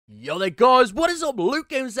Yo there guys, what is up? Luke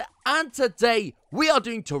Games here, and today we are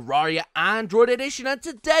doing Terraria Android Edition, and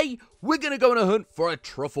today we're going to go on a hunt for a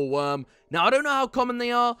truffle worm. Now I don't know how common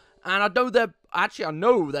they are, and I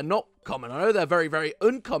know they're not common. I know they're very, very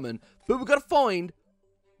uncommon, but we're going to find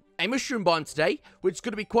a mushroom biome today, which is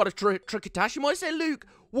going to be quite a tricky task. You might say, Luke,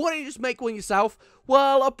 why don't you just make one yourself?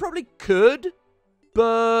 Well, I probably could,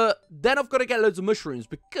 but then I've got to get loads of mushrooms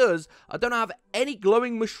because I don't have any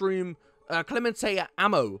glowing mushroom Clemente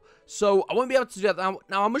ammo, so I won't be able to do that.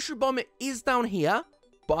 Now our mushroom biome is down here,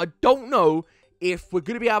 but I don't know if we're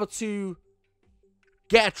going to be able to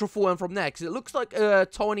get a truffle worm from there, because it looks like a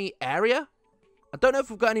tiny area. I don't know if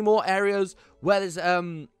we've got any more areas where there's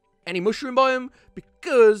any mushroom biome,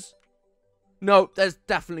 because no, there's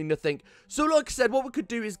definitely nothing. So like I said, what we could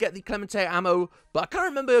do is get the Clemente ammo, but I can't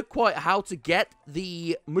remember quite how to get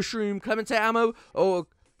the mushroom Clemente ammo or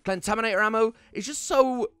Clentaminator ammo. It's just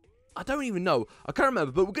so... I don't even know. I can't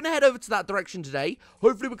remember, but we're going to head over to that direction today.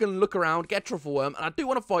 Hopefully we can look around, get truffle worm, and I do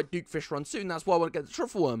want to fight Duke Fishron soon. That's why I want to get the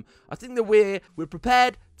truffle worm. I think that we're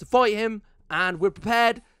prepared to fight him, and we're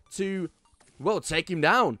prepared to, well, take him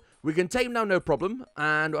down. We can take him down, no problem,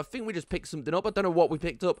 and I think we just picked something up. I don't know what we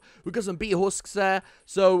picked up. We got some bee husks there,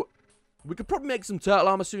 so we could probably make some turtle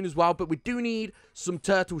armor soon as well, but we do need some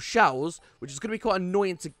turtle shells, which is going to be quite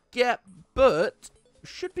annoying to get, but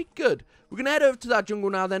should be good. We're going to head over to that jungle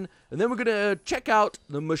now then, and then we're going to check out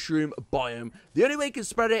the mushroom biome. The only way you can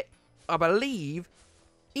spread it, I believe,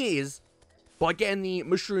 is by getting the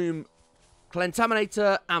mushroom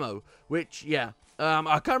Clentaminator ammo, which, yeah,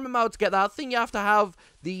 I can't remember how to get that. I think you have to have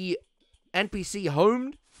the NPC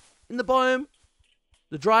homed in the biome,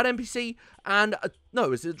 the Dryad NPC, and,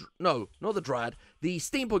 no, not the Dryad, the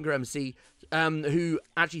Steampunker NPC, who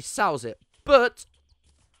actually sells it. But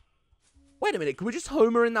wait a minute, can we just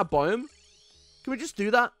homer in that biome? Can we just do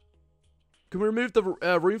that? Can we remove the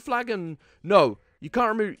rune flag? And no, you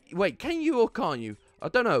can't remove... Wait, can you or can't you? I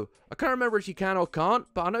don't know. I can't remember if you can or can't,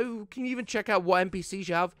 but I know... Can you even check out what NPCs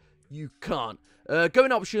you have? You can't. Go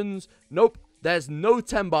in options. Nope. There's no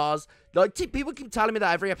 10 bars. Like, people keep telling me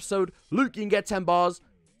that every episode. Luke, you can get 10 bars.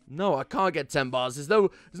 No, I can't get 10 bars. There's no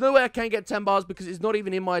way I can get 10 bars because it's not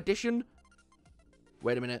even in my edition.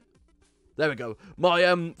 Wait a minute. There we go. My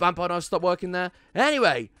vampire knife stopped working there.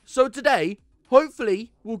 Anyway, so today,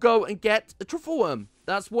 hopefully, we'll go and get a truffle worm.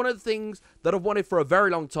 That's one of the things that I've wanted for a very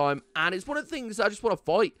long time, and it's one of the things that I just want to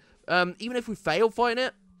fight. Even if we fail fighting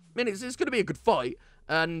it, I mean, it's going to be a good fight,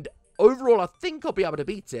 and overall, I think I'll be able to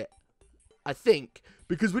beat it. I think,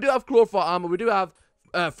 because we do have clawfight armor, we do have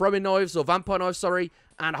throwing knives, or vampire knives, sorry,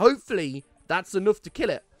 and hopefully, that's enough to kill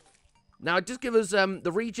it. Now, just give us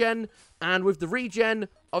the regen, and with the regen,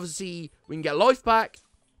 obviously, we can get life back,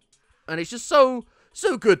 and it's just so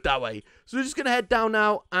good that way. So we're just going to head down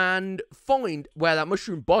now and find where that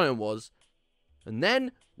mushroom biome was, and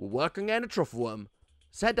then we'll work on getting a truffle worm.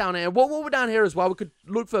 Let's head down here. While we're down here as well, we could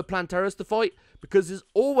look for Planteras to fight, because there's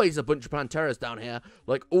always a bunch of Planteras down here,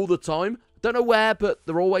 like all the time. Don't know where, but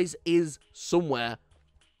there always is somewhere.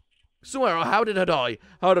 Somewhere. Oh, how did I die?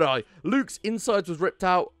 How did I? Luke's insides was ripped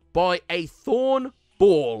out by a thorn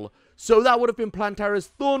ball. So that would have been Plantera's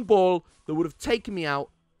thorn ball that would have taken me out.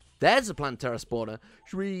 There's a Plantera spawner.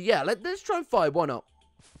 Should we, yeah, let's try and fight. Why not?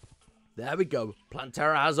 There we go.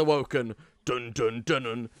 Plantera has awoken. Dun dun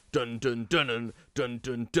dun dun dun dun dun dun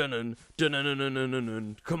dun dun dun dun dun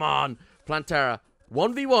dun. Come on, Plantera.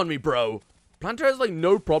 1v1 me, bro. Plantera's like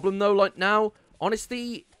no problem though. Like now,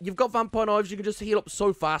 honestly, you've got vampire knives. You can just heal up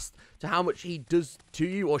so fast to how much he does to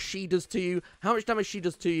you, or she does to you. How much damage she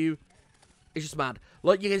does to you. It's just mad.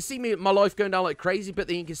 Like, you can see my life going down like crazy, but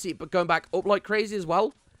then you can see it going back up like crazy as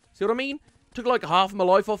well. See what I mean? Took like half of my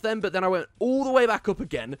life off them, but then I went all the way back up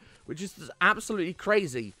again, which is absolutely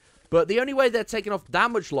crazy. But the only way they're taking off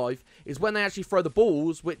that much life is when they actually throw the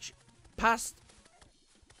balls, which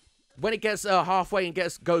when it gets halfway and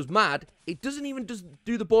goes mad, it doesn't even just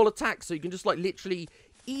do the ball attack, so you can just like literally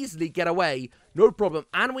easily get away, no problem.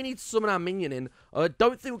 And we need to summon our minion in. I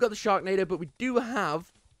don't think we've got the Sharknado, but we do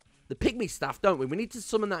have the pygmy staff, don't we? We need to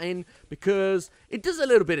summon that in because it does a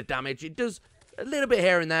little bit of damage. It does a little bit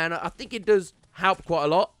here and there, and I think it does help quite a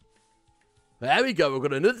lot. There we go. We've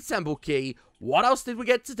got another temple key. What else did we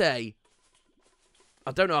get today?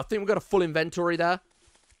 I don't know. I think we've got a full inventory there.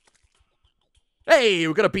 Hey,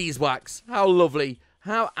 we've got a beeswax. How lovely.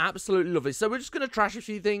 How absolutely lovely. So we're just going to trash a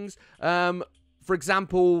few things. For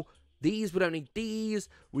example, these. We don't need these.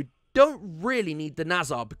 We don't really need the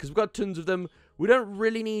Nazar because we've got tons of them. We don't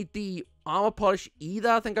really need the armor polish either.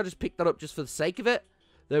 I think I just picked that up just for the sake of it.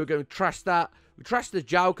 There we go. Trash that. We've We trash the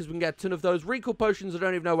Jowl because we can get a ton of those. Recall potions, I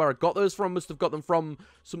don't even know where I got those from. Must have got them from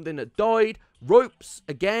something that died. Ropes,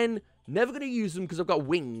 again, never going to use them because I've got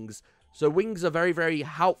wings. So wings are very, very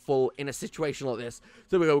helpful in a situation like this.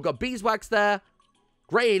 So there we go. We've got beeswax there,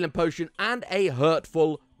 Grey Healing Potion, and a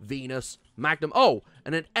Hurtful Venus Magnum. Oh,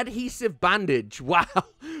 and an adhesive bandage. Wow.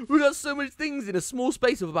 We got so much things in a small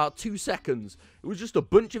space of about 2 seconds. It was just a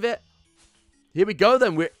bunch of it. Here we go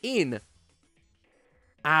then. We're in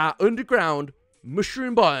our underground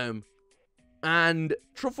mushroom biome. And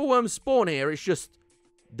truffle worms spawn here. It's just,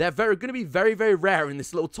 they're going to be very, very rare in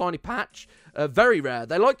this little tiny patch. Very rare.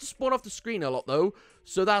 They like to spawn off the screen a lot though.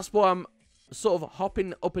 So that's why I'm sort of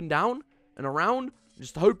hopping up and down and around.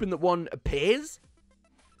 Just hoping that one appears.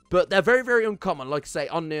 But they're very, very uncommon. Like I say,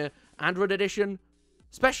 on the Android edition.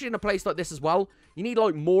 Especially in a place like this as well. You need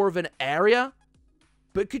like more of an area.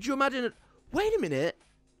 But could you imagine it? Wait a minute.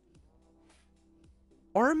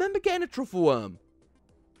 I remember getting a truffle worm.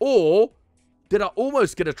 Or did I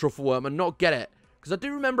almost get a truffle worm and not get it? Because I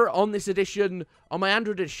do remember on this edition, on my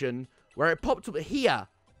Android edition, where it popped up here.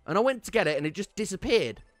 And I went to get it and it just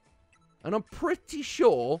disappeared. And I'm pretty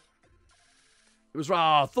sure it was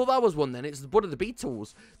right. Oh, I thought that was one then. It's one of the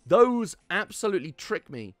beetles. Those absolutely trick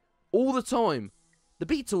me all the time. The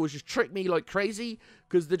beetles just trick me like crazy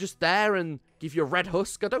because they're just there and give you a red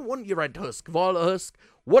husk. I don't want your red husk, violet husk,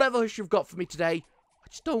 whatever husk you've got for me today. I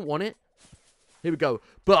just don't want it. Here we go.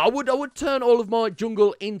 But I would turn all of my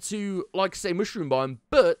jungle into, like I say, mushroom biome.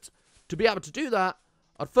 But to be able to do that,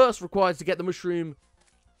 I'd first require to get the mushroom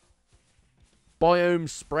biome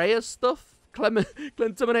sprayer stuff.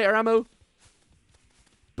 Clentaminator ammo.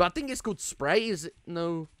 But I think it's called spray. Is it?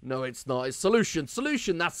 No, it's not. It's solution.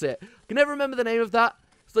 Solution, that's it. I can never remember the name of that.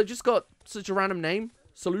 So they just got such a random name.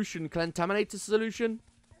 Solution, Clentaminator solution.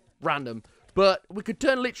 Random. But we could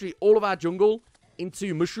turn literally all of our jungle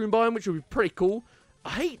into mushroom biome, which would be pretty cool.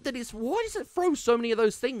 I hate that it's... Why does it throw so many of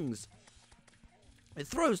those things? It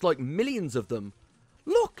throws like millions of them.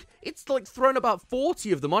 Look, it's like thrown about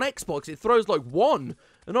 40 of them. On Xbox, it throws like 1.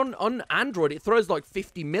 And on Android, it throws like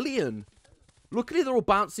 50 million. Luckily, they're all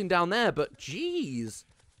bouncing down there, but jeez.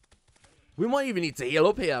 We might even need to heal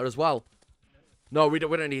up here as well. No, we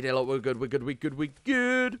don't need to heal up. We're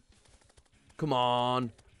good. Come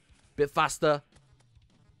on. Bit faster.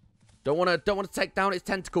 Don't want to take down its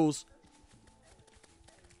tentacles.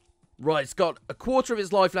 Right, it's got a quarter of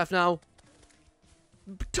its life left now.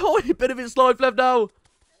 Tiny bit of its life left now.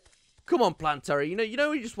 Come on, Terraria. You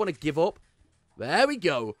know you just want to give up. There we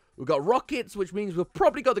go. We've got rockets, which means we've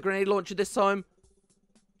probably got the grenade launcher this time.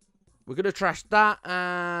 We're going to trash that,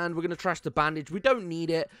 and we're going to trash the bandage. We don't need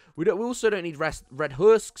it. We also don't need red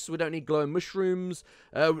husks. We don't need glowing mushrooms.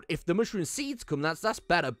 If the mushroom seeds come, that's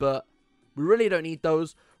better, but we really don't need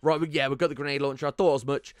those. Right, yeah, we've got the grenade launcher. I thought as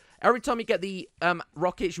much. Every time you get the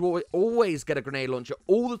rockets, you always get a grenade launcher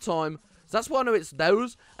all the time. So that's why I know it's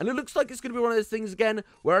those. And it looks like it's going to be one of those things again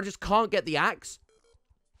where I just can't get the axe.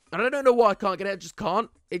 And I don't know why I can't get it. I just can't.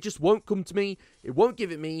 It just won't come to me. It won't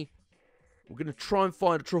give it me. We're going to try and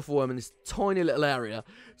find a truffle worm in this tiny little area.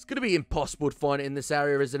 It's going to be impossible to find it in this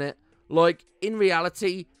area, isn't it? Like, in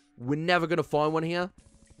reality, we're never going to find one here.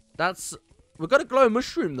 We've got a glowing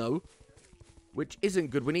mushroom, though. Which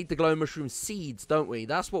isn't good. We need the glowing mushroom seeds, don't we?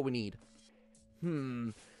 That's what we need. It's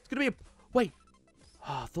going to be a... Wait.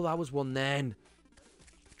 Oh, I thought that was one then.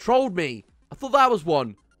 Trolled me. I thought that was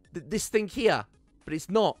one. This thing here. But it's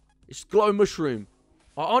not. It's glowing mushroom.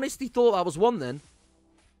 I honestly thought that was one then.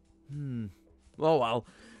 Oh, well.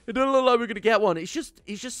 It doesn't look like we're going to get one. It's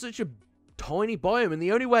just such a tiny biome. And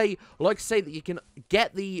the only way, like I say, that you can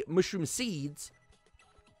get the mushroom seeds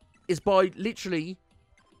is by literally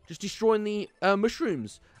just destroying the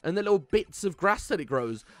mushrooms and the little bits of grass that it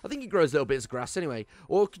grows. I think it grows little bits of grass anyway.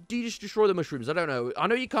 Or do you just destroy the mushrooms? I don't know. I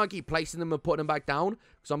know you can't keep placing them and putting them back down,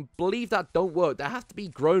 because I believe that don't work. There have to be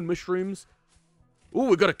grown mushrooms. Oh,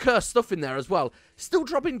 we've got a cursed stuff in there as well. Still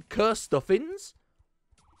dropping cursed stuffings?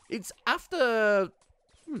 It's after...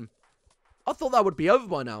 I thought that would be over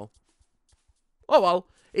by now. Oh, well.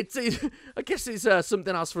 I guess it's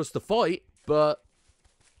something else for us to fight, but...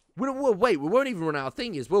 Wait, we won't even run out of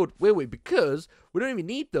things, will we? Because we don't even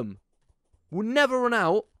need them. We'll never run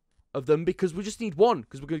out of them because we just need one.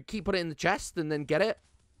 Because we're going to keep putting it in the chest and then get it.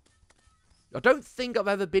 I don't think I've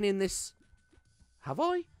ever been in this... Have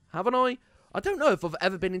I? Haven't I? I don't know if I've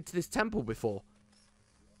ever been into this temple before.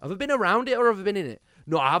 Have I been around it or have I been in it?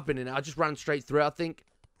 No, I have been in it. I just ran straight through it, I think.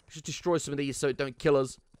 Just destroy some of these so it don't kill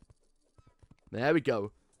us. There we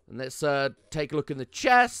go. And let's take a look in the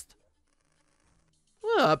chest.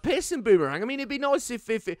 Oh, a piercing boomerang. I mean, it'd be nice if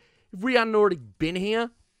we hadn't already been here.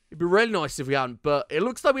 It'd be really nice if we hadn't. But it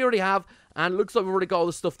looks like we already have. And looks like we've already got all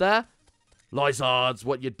the stuff there. Lizards,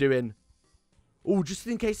 what you doing? Oh, just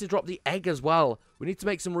in case they drop the egg as well. We need to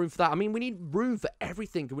make some room for that. I mean, we need room for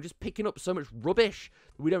everything. And we're just picking up so much rubbish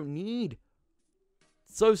that we don't need.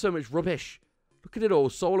 So much rubbish. Look at it all.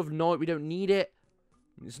 Soul of Night, we don't need it.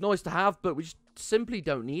 It's nice to have, but we just simply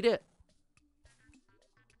don't need it.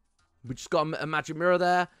 We just got a magic mirror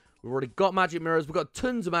there. We've already got magic mirrors. We've got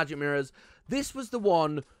tons of magic mirrors. This was the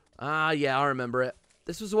one. Yeah, I remember it.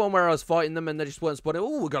 This was the one where I was fighting them and they just weren't spawning.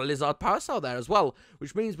 Oh, we've got a lizard power cell there as well.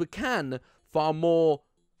 Which means we can farm more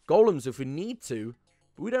golems if we need to.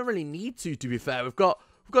 But we don't really need to be fair. We've got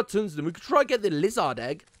tons of them. We could try and get the lizard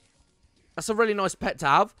egg. That's a really nice pet to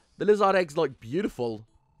have. The lizard egg's like beautiful.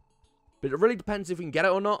 But it really depends if we can get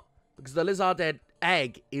it or not. Because the lizard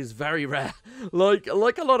egg is very rare. like a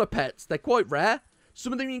lot of pets, they're quite rare.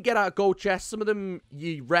 Some of them you can get out of gold chests. Some of them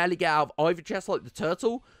you rarely get out of ivory chests, like the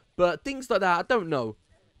turtle. But things like that, I don't know.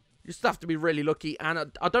 You just have to be really lucky.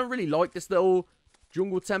 And I don't really like this little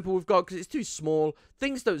jungle temple we've got because it's too small.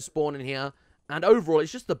 Things don't spawn in here. And overall,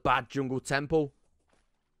 it's just a bad jungle temple.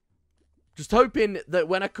 Just hoping that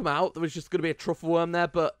when I come out, there was just going to be a truffle worm there.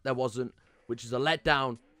 But there wasn't, which is a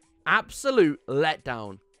letdown. Absolute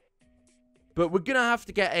letdown. But we're going to have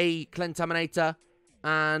to get a Clentaminator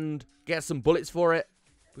and get some bullets for it.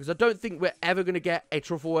 Because I don't think we're ever going to get a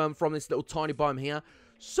truffle worm from this little tiny biome here.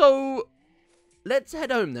 So, let's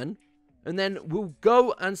head home then. And then we'll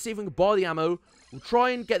go and see if we can buy the ammo. We'll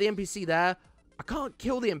try and get the NPC there. I can't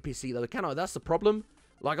kill the NPC though, can I? That's the problem.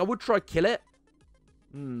 Like, I would try kill it.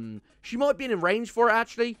 She might be in range for it,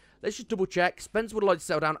 actually. Let's just double check. Spencer would like to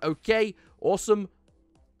settle down. Okay, awesome.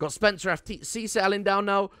 Got Spencer FTC settling down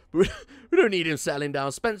now. But we don't need him settling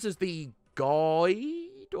down. Spencer's the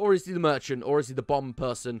guide? Or is he the merchant? Or is he the bomb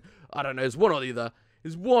person? I don't know. It's one or the other.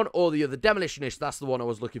 It's one or the other. Demolitionist, that's the one I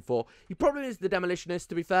was looking for. He probably is the demolitionist,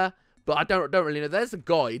 to be fair. But I don't really know. There's the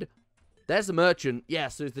guide. There's the merchant. Yeah,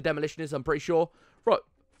 so it's the demolitionist, I'm pretty sure. Right.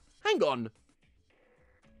 Hang on.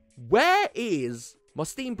 Where is my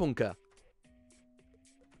steampunker?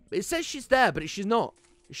 It says she's there, but she's not.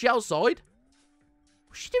 Is she outside?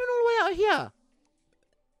 What's she doing all the way out here?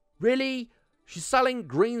 Really? She's selling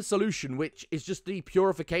green solution, which is just the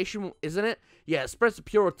purification, isn't it? Yeah, it spreads the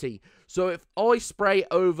purity. So if I spray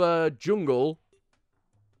over jungle...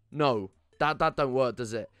 No, that don't work,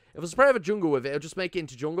 does it? If I spray over jungle with it, it'll just make it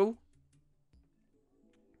into jungle.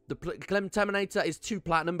 The Clentaminator is 2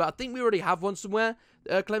 platinum, but I think we already have one somewhere.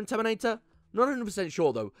 Clentaminator. Not 100%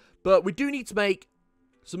 sure, though. But we do need to make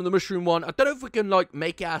some of the mushroom one. I don't know if we can, like,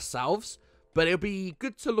 make it ourselves. But it'll be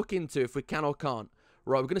good to look into if we can or can't.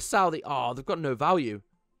 Right, we're going to sell the... Oh, they've got no value.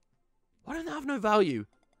 Why don't they have no value?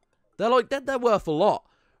 They're like... They're worth a lot.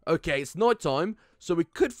 Okay, it's nighttime. So we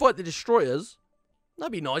could fight the destroyers.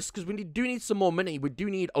 That'd be nice, because we do need some more money. We do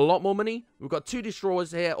need a lot more money. We've got 2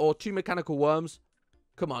 destroyers here, or 2 mechanical worms.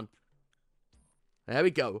 Come on. There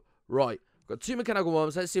we go. Right. We've got 2 mechanical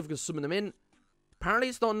worms. Let's see if we can summon them in. Apparently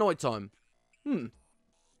it's not nighttime.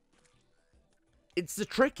 It's the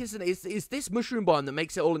trick, isn't it? It's this mushroom biome that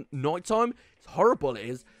makes it all nighttime. It's horrible, it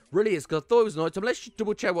is. Really is, because I thought it was nighttime. Let's just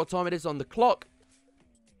double check what time it is on the clock.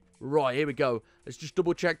 Right, here we go. Let's just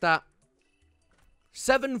double check that.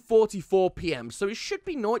 7:44 p.m. So it should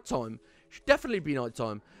be nighttime. Should definitely be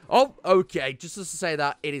nighttime. Oh, okay. Just to say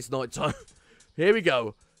that, it is nighttime. Here we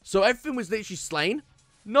go. So everything was literally slain.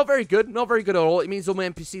 Not very good. Not very good at all. It means all my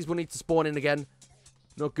NPCs will need to spawn in again.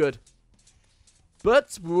 Not good.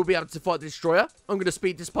 But we will be able to fight the destroyer. I'm going to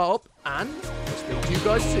speed this part up, and I'll speak to you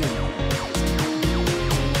guys soon.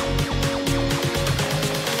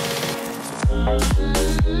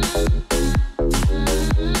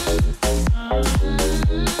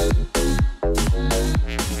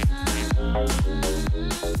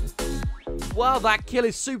 Wow, that kill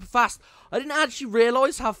is super fast. I didn't actually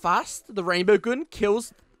realise how fast the rainbow gun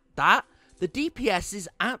kills that. The DPS is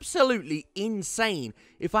absolutely insane.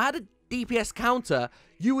 If I had a DPS counter,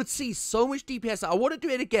 you would see so much DPS. I want to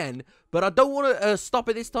do it again, but I don't want to stop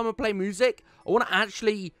it this time and play music. I want to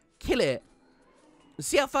actually kill it and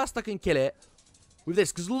see how fast I can kill it with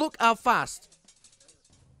this, because look how fast.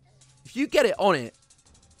 If you get it on it,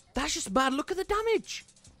 that's just mad. Look at the damage.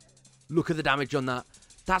 Look at the damage on that.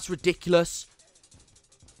 That's ridiculous.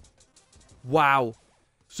 Wow.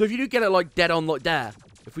 So if you do get it like dead on like there,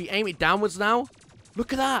 if we aim it downwards now,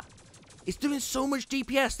 look at that. It's doing so much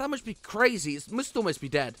DPS. That must be crazy. It must almost be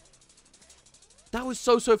dead. That was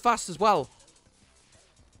so fast as well.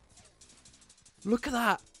 Look at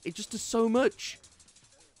that. It just does so much.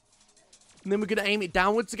 And then we're going to aim it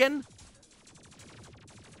downwards again.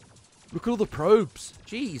 Look at all the probes.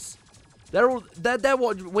 Jeez. They're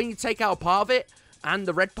what, when you take out a part of it, and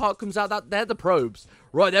the red part comes out. They're the probes.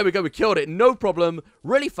 Right, there we go. We killed it. No problem.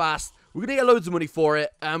 Really fast. We're going to get loads of money for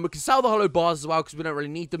it. We can sell the hollow bars as well because we don't really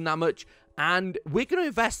need them that much. And we're going to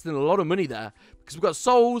invest in a lot of money there because we've got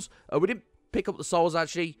souls. We didn't pick up the souls,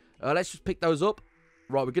 actually. Let's just pick those up.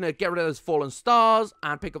 Right, we're going to get rid of those fallen stars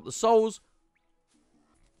and pick up the souls.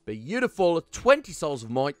 Beautiful. 20 souls of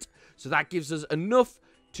might. So that gives us enough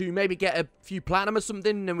to maybe get a few platinum or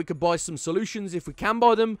something, and then we could buy some solutions if we can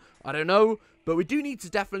buy them. I don't know, but we do need to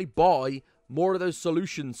definitely buy more of those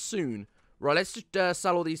solutions soon. Right, let's just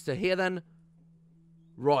sell all these to here then.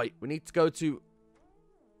 Right, we need to go to...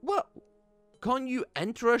 What? Can't you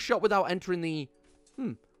enter a shop without entering the...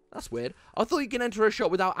 That's weird. I thought you can enter a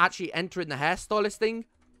shop without actually entering the hairstylist thing.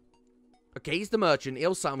 Okay, he's the merchant.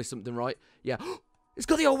 He'll sell me something, right? Yeah. It's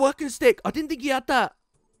got the old working stick. I didn't think he had that.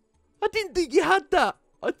 I didn't think he had that.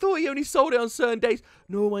 I thought he only sold it on certain days.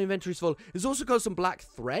 No, my inventory's full. He's also got some black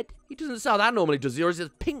thread. He doesn't sell that normally, does he? Or is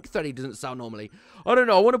it pink thread he doesn't sell normally? I don't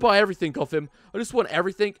know. I want to buy everything off him. I just want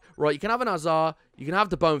everything. Right, you can have an Azar. You can have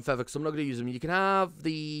the bone feather because I'm not going to use them. You can have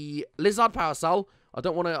the lizard power cell. I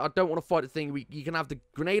don't want to fight the thing. You can have the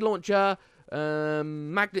grenade launcher.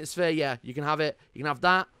 Magnet sphere. Yeah, you can have it. You can have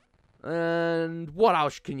that. And what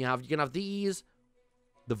else can you have? You can have these.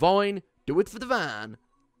 The vine. Do it for the van.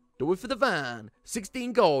 Do it for the van.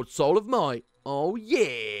 16 gold. Soul of might. Oh,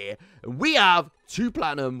 yeah. And we have 2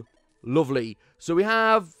 platinum. Lovely. So we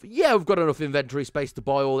have... Yeah, we've got enough inventory space to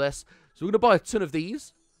buy all this. So we're going to buy a ton of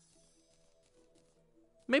these.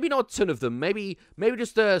 Maybe not a ton of them. Maybe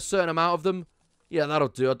just a certain amount of them. Yeah, that'll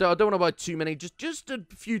do. I don't want to buy too many. Just a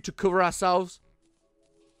few to cover ourselves.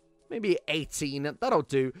 Maybe 18. That'll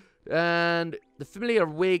do. And the familiar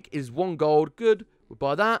wig is 1 gold. Good. We'll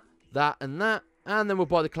buy that, that, and that. And then we'll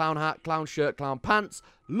buy the clown hat, clown shirt, clown pants.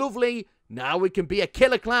 Lovely. Now we can be a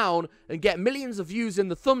killer clown and get millions of views in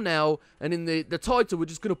the thumbnail. And in the title, we're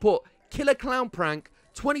just going to put Killer Clown Prank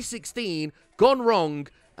 2016 Gone Wrong.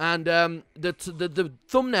 And the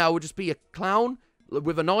thumbnail will just be a clown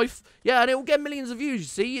with a knife. Yeah, and it will get millions of views, you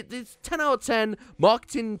see. It's 10 out of 10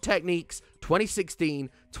 marketing techniques 2016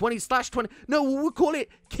 20/20. No, we'll call it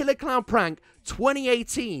Killer Clown Prank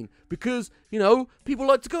 2018 because, you know, people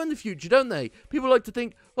like to go in the future, don't they? People like to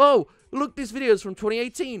think, oh, look, this video's from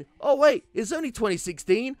 2018. Oh, wait, it's only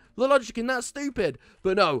 2016. The logic in that's stupid.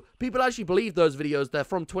 But no, people actually believe those videos. They're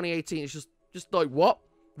from 2018. It's just like, what?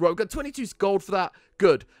 Right, we've got 22 gold for that.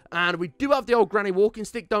 Good. And we do have the old granny walking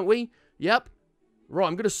stick, don't we? Yep. Right,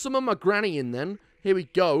 I'm going to summon my granny in then. Here we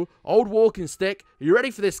go. Old walking stick. Are you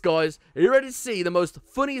ready for this, guys? Are you ready to see the most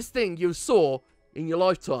funniest thing you saw in your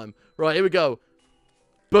lifetime? Right, here we go.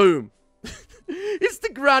 Boom. It's the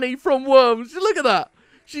granny from Worms. Look at that.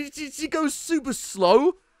 She goes super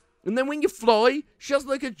slow. And then when you fly, she has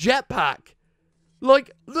like a jetpack.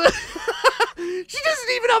 Like, she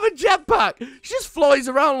doesn't even have a jetpack. She just flies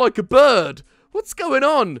around like a bird. What's going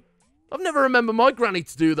on? I've never remembered my granny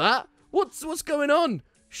to do that. What's going on?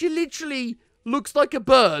 She literally looks like a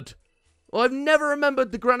bird. I've never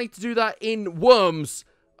remembered the granny to do that in Worms.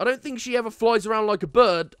 I don't think she ever flies around like a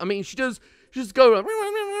bird. I mean, she does. She just go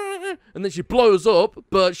and then she blows up,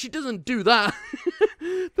 but she doesn't do that.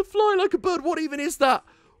 The fly like a bird. What even is that?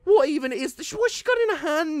 What even is this? What's she got in her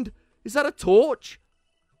hand? Is that a torch?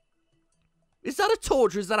 Is that a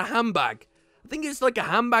torch or is that a handbag? I think it's like a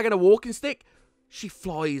handbag and a walking stick. She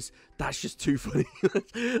flies. That's just too funny.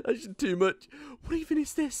 That's just too much. What even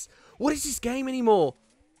is this? What is this game anymore?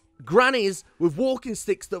 Grannies with walking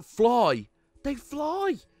sticks that fly. They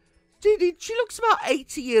fly. Dude, she looks about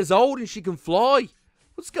 80 years old and she can fly.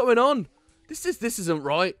 What's going on? This isn't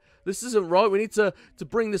right. This isn't right. We need to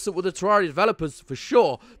bring this up with the Terraria developers for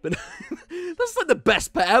sure. But that's like the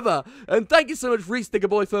best pet ever. And thank you so much, Reese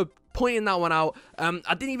Diggerboy, for pointing that one out. I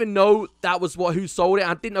didn't even know that was who sold it.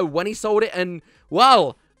 I didn't know when he sold it. And,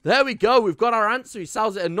 well, there we go. We've got our answer. He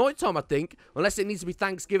sells it at night time, I think. Unless it needs to be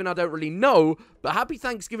Thanksgiving, I don't really know. But happy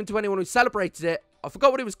Thanksgiving to anyone who celebrated it. I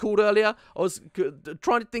forgot what it was called earlier. I was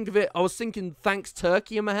trying to think of it. I was thinking thanks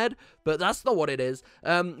turkey in my head, but that's not what it is.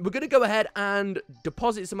 We're going to go ahead and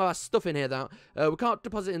deposit some of our stuff in here now. We can't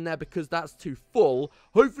deposit in there because that's too full.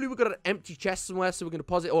 Hopefully we've got an empty chest somewhere so we can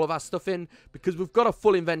deposit all of our stuff in because we've got a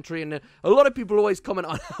full inventory. And a lot of people always comment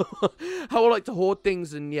on how I like to hoard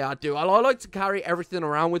things, and yeah, I do. I like to carry everything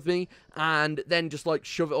around with me and then just like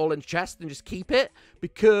shove it all in the chest and just keep it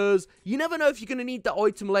because you never know if you're going to need that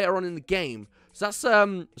item later on in the game. So that's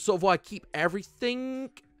sort of why I keep everything,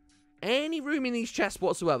 any room in these chests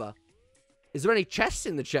whatsoever. Is there any chests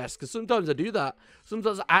in the chest? Because sometimes I do that.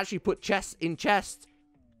 Sometimes I actually put chests in chests.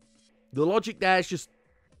 The logic there is just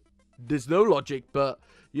there's no logic, but,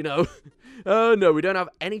 you know. Oh, no, we don't have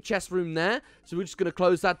any chest room there. So we're just going to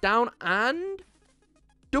close that down and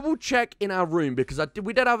double check in our room, because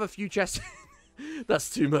we did have a few chests. That's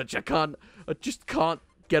too much. I just can't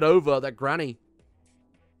get over that granny.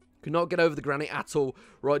 Could not get over the granny at all.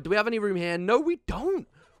 Right, do we have any room here? No, we don't.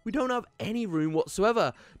 We don't have any room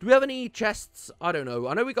whatsoever. Do we have any chests? I don't know.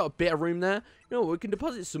 I know we got a bit of room there. You know, we can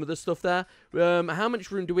deposit some of the stuff there. How much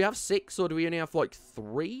room? Do we have 6 or do we only have like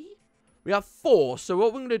 3? We have 4. So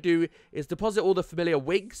what we're going to do is deposit all the familiar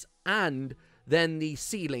wigs and then the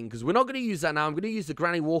ceiling, because we're not going to use that now. I'm going to use the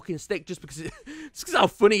granny walking stick just because how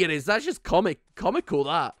funny it is. That's just comical,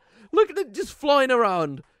 that. Look at it just flying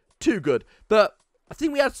around. Too good. But I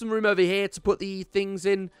think we have some room over here to put the things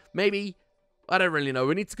in. Maybe. I don't really know.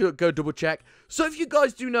 We need to go double check. So if you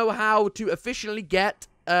guys do know how to efficiently get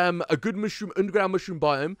a good underground mushroom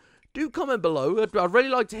biome, do comment below. I'd really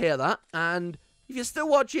like to hear that. And if you're still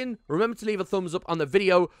watching, remember to leave a thumbs up on the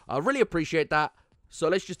video. I really appreciate that. So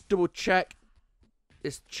let's just double check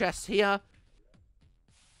this chest here.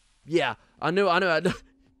 Yeah, I know.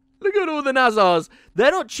 Look at all the Nazars.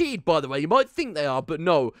 They're not cheated, by the way. You might think they are, but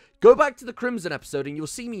no. Go back to the Crimson episode and you'll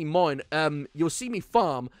see me you'll see me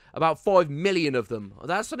farm about 5 million of them.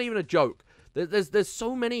 That's not even a joke. There's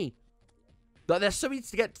so many. There's so many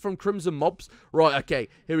to get from Crimson mobs. Right, okay.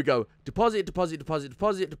 Here we go. Deposit, deposit, deposit,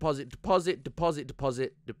 deposit, deposit, deposit, deposit,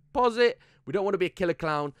 deposit, deposit. We don't want to be a killer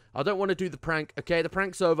clown. I don't want to do the prank. Okay, the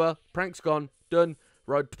prank's over. Prank's gone. Done.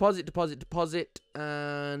 Right, deposit, deposit, deposit.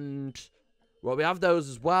 And... well, we have those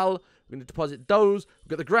as well. We're going to deposit those. We've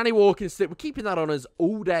got the granny walking stick. We're keeping that on us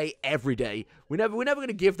all day, every day. We're never going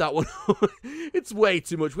to give that one. It's way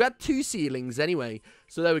too much. We had 2 ceilings anyway.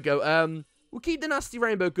 So there we go. We'll keep the nasty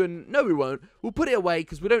rainbow gun. No, we won't. We'll put it away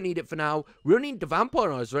because we don't need it for now. We only need the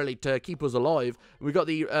vampire eyes, really, to keep us alive. We've got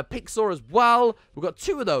the pixel as well. We've got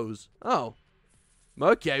 2 of those. Oh.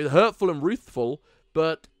 Okay, hurtful and ruthful.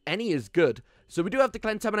 But any is good. So we do have the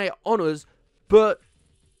Clentaminator on us. But...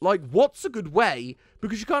 like, what's a good way?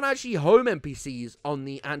 Because you can't actually home NPCs on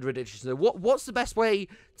the Android edition. So what's the best way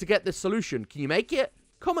to get this solution? Can you make it?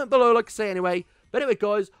 Comment below, like I say anyway. But anyway,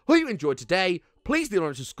 guys, hope you enjoyed today. Please do like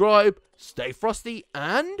and subscribe. Stay frosty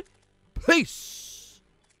and peace.